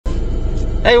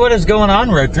Hey, what is going on,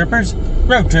 road trippers?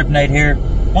 Road Trip Nate here.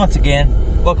 Once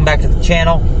again, welcome back to the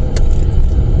channel.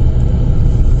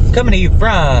 Coming to you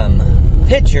from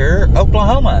Picher,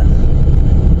 Oklahoma.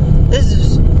 This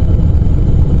is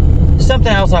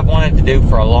something else I've wanted to do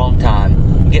for a long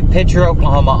time. Get Picher,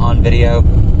 Oklahoma on video.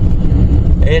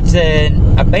 It's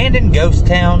an abandoned ghost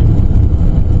town.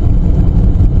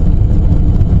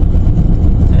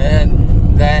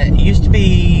 And that used to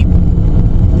be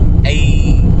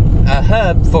a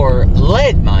hub for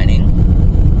lead mining.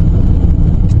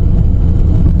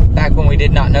 Back when we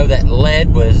did not know that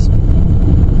lead was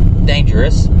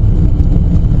dangerous.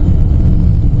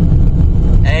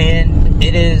 And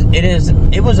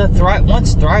it was a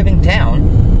once thriving town.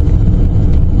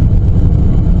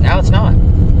 Now it's not.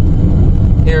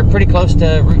 Here, pretty close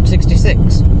to Route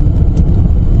 66.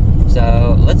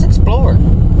 So let's explore.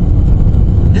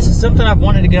 This is something I've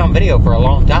wanted to get on video for a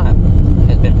long time.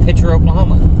 It's been Picher,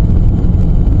 Oklahoma.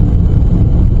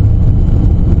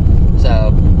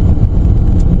 So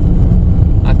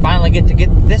I finally get to get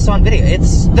this on video.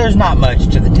 There's not much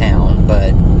to the town,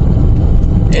 but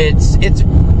it's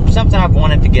something I've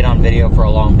wanted to get on video for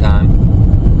a long time.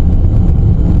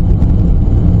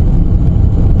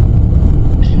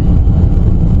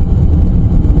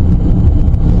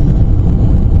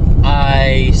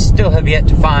 I still have yet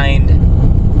to find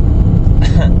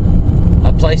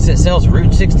a place that sells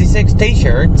Route 66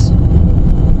 t-shirts.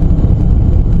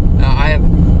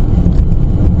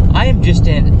 I am just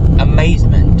in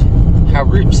amazement how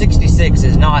Route 66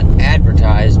 is not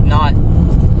advertised,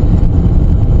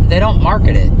 they don't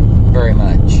market it very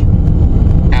much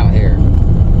out here.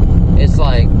 It's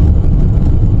like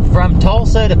from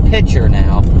Tulsa to Picher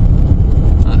now.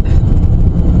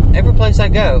 Every place I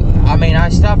go, I mean, I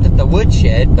stopped at the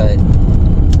woodshed, but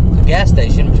the gas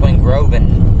station between Grove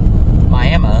and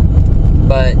Miami,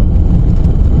 but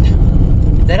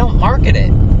they don't market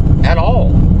it at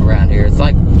all around here. It's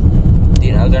like,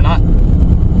 you know,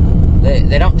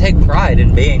 they don't take pride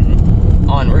in being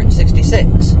on Route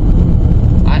 66.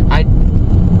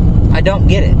 I don't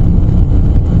get it.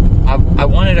 I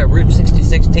wanted a Route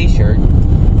 66 t-shirt,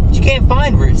 but you can't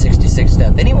find Route 66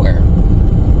 stuff anywhere.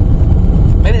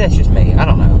 Maybe that's just me. I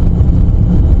don't know.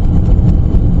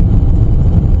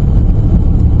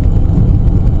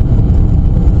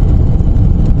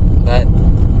 But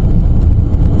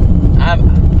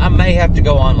I may have to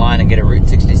go online and get a Route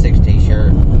 66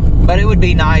 t-shirt. But it would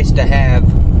be nice to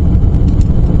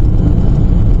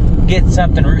get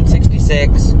something Route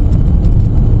 66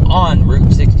 on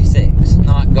Route 66.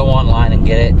 Not go online and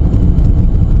get it.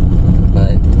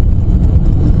 But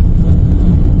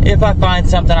if I find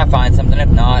something, I find something. If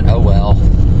not, oh well.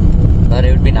 But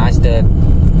it would be nice to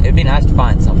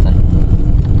find something.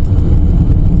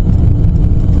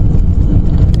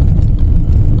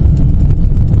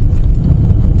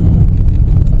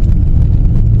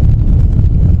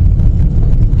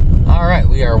 All right,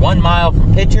 we are 1 mile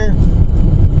from Picher.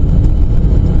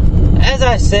 As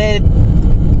I said,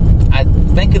 I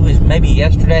think it was maybe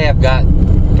yesterday. I've got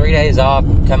 3 days off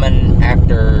coming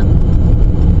after.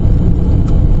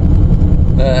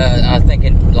 I think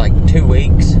in like 2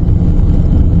 weeks.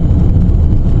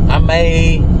 I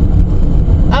may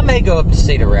go up to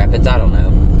Cedar Rapids. I don't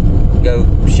know. Go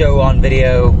show on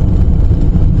video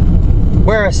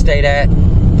where I stayed at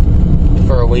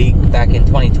for a week back in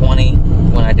 2020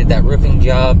 when I did that roofing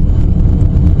job.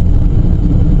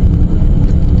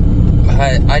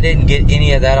 I didn't get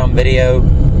any of that on video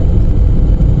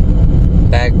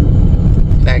back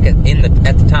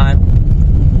at the time.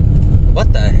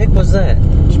 What the heck was that?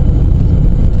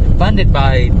 Funded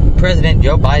by President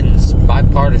Joe Biden's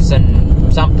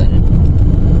bipartisan something.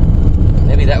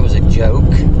 Maybe that was a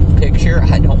joke picture.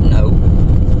 I don't know.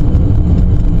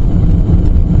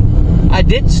 I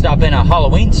did stop in a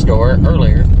Halloween store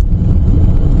earlier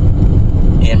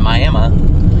in Miami.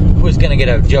 Was going to get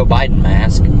a Joe Biden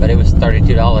mask, but it was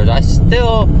 $32.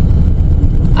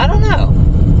 I don't know.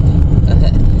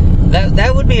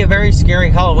 That would be a very scary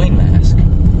Halloween mask.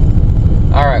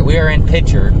 Alright, we are in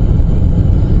Picher.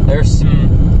 There's some...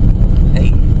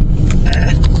 Hey.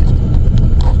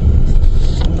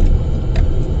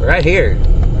 Right here.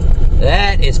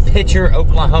 That is Picher,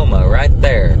 Oklahoma, right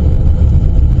there.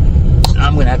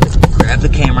 I'm going to have to grab the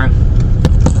camera.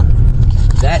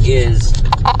 That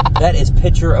is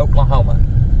Picher, Oklahoma.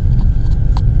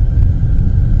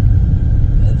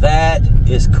 That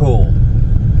is cool.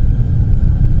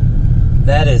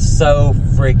 That is so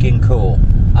freaking cool.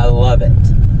 I love it.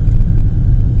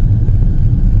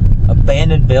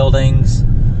 Abandoned buildings.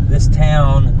 This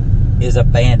town is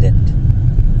abandoned.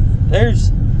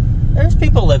 There's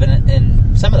people living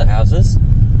in some of the houses.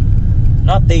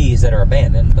 Not these that are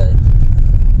abandoned, but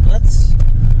let's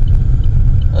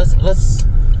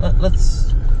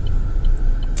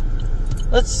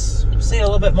see a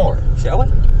little bit more, shall we?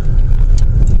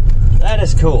 That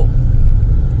is cool.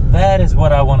 That is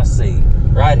what I want to see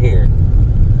right here.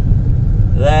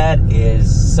 That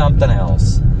is something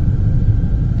else.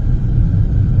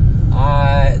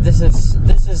 This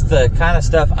is the kind of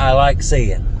stuff I like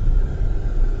seeing.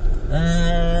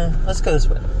 Let's go this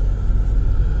way.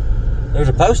 There's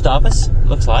a post office,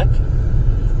 looks like.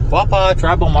 Quapaw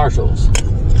Tribal Marshals.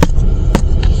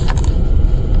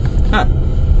 Huh.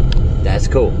 That's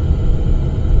cool.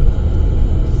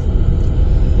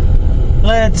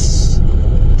 Let's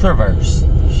traverse,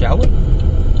 shall we?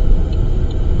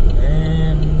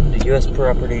 And the U.S.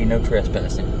 property, no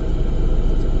trespassing.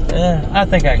 I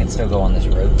think I can still go on this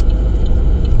road.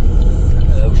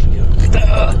 Oh, shoot.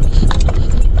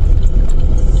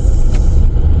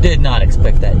 Did not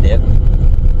expect that dip.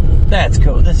 That's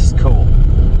cool. This is cool.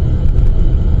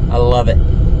 I love it.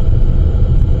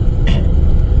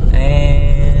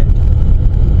 And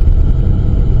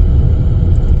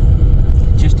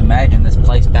just imagine this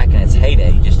place back in its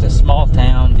heyday. Just a small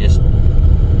town, just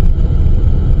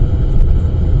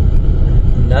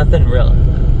nothing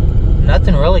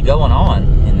really going on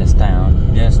in this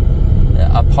town. Just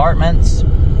apartments.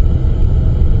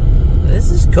 This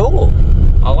is cool.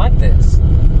 I like this.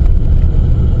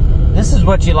 This is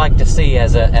what you like to see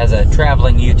as a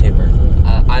traveling YouTuber.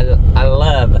 I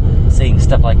love seeing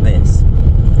stuff like this.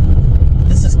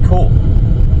 This is cool.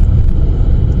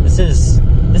 This is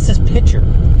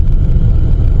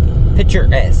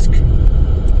picturesque.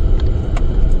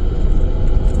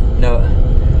 No,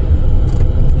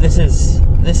 this is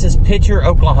Picher,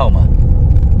 Oklahoma.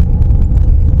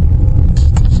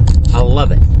 I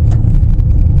love it.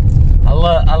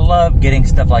 I love getting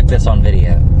stuff like this on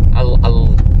video.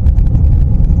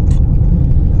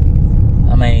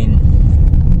 I mean,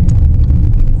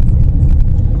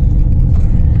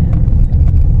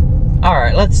 all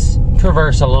right, let's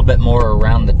traverse a little bit more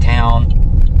around the town.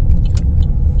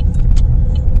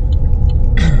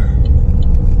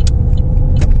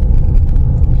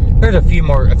 There's a few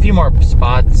more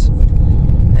spots,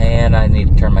 and I need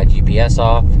to turn my GPS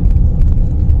off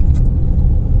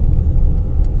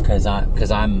because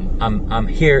I'm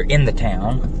here in the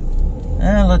town.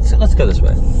 Let's go this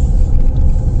way.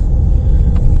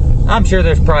 I'm sure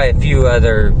there's probably a few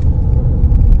other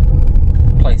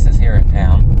places here in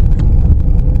town.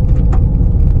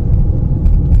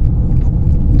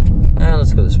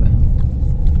 Let's go this way.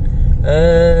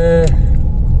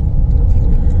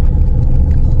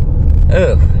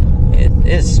 Oh,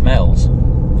 it smells.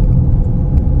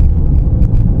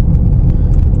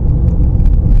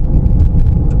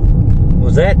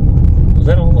 Was that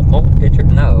an old picture?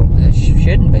 No, that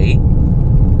shouldn't be.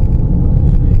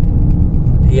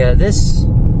 Yeah, this.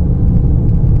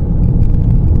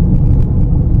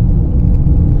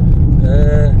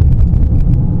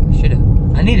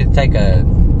 I need to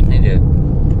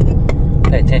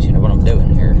pay attention to what I'm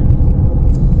doing here.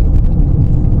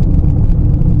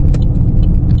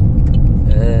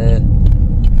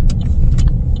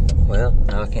 Well,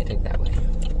 no, I can't take that way.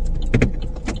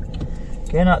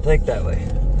 Cannot take that way.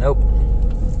 Nope.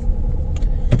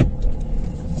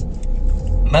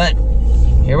 But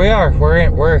here we are.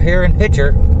 We're here in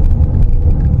Picher.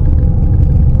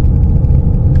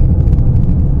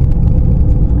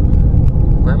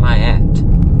 Where am I at?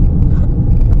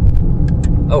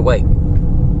 Oh wait.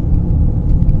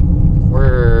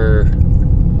 We're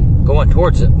going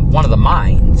towards one of the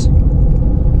mines.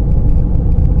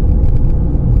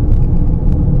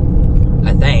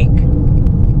 I think.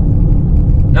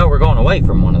 No, we're going away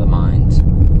from one of the mines.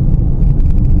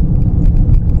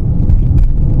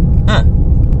 Huh.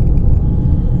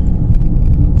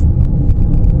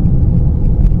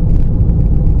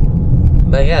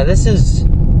 But yeah, this is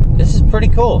pretty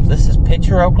cool. This is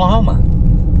Picher, Oklahoma.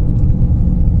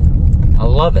 I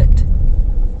love it.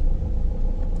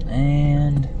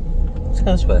 And let's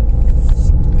go this way.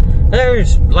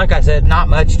 There's, like I said, not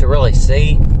much to really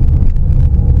see.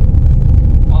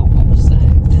 Whoa, what was that?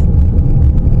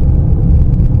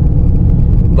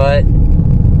 But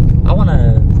I want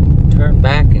to turn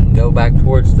back and go back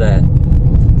towards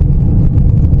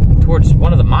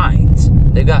one of the mines.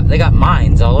 They got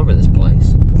mines all over this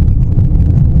place.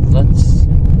 Let's.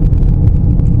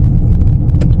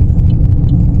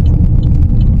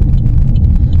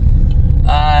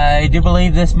 I do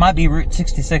believe this might be Route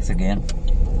 66 again.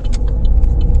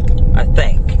 I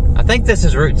think this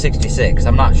is Route 66.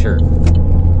 I'm not sure.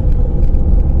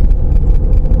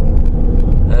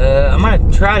 I'm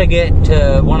gonna try to get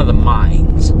to one of the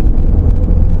mines.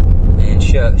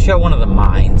 show one of the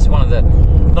mines, one of the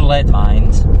lead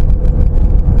mines.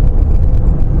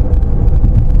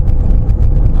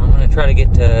 I'm gonna try to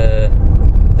get to.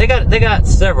 They got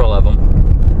several of them,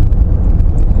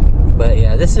 but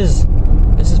yeah, this is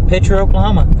Picher,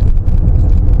 Oklahoma.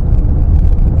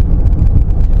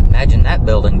 Imagine that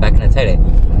building back in its heyday.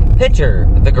 Picher,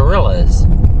 the Gorillas,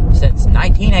 since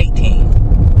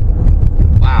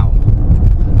 1918. Wow.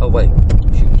 Oh wait,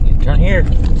 shoot, you turn here.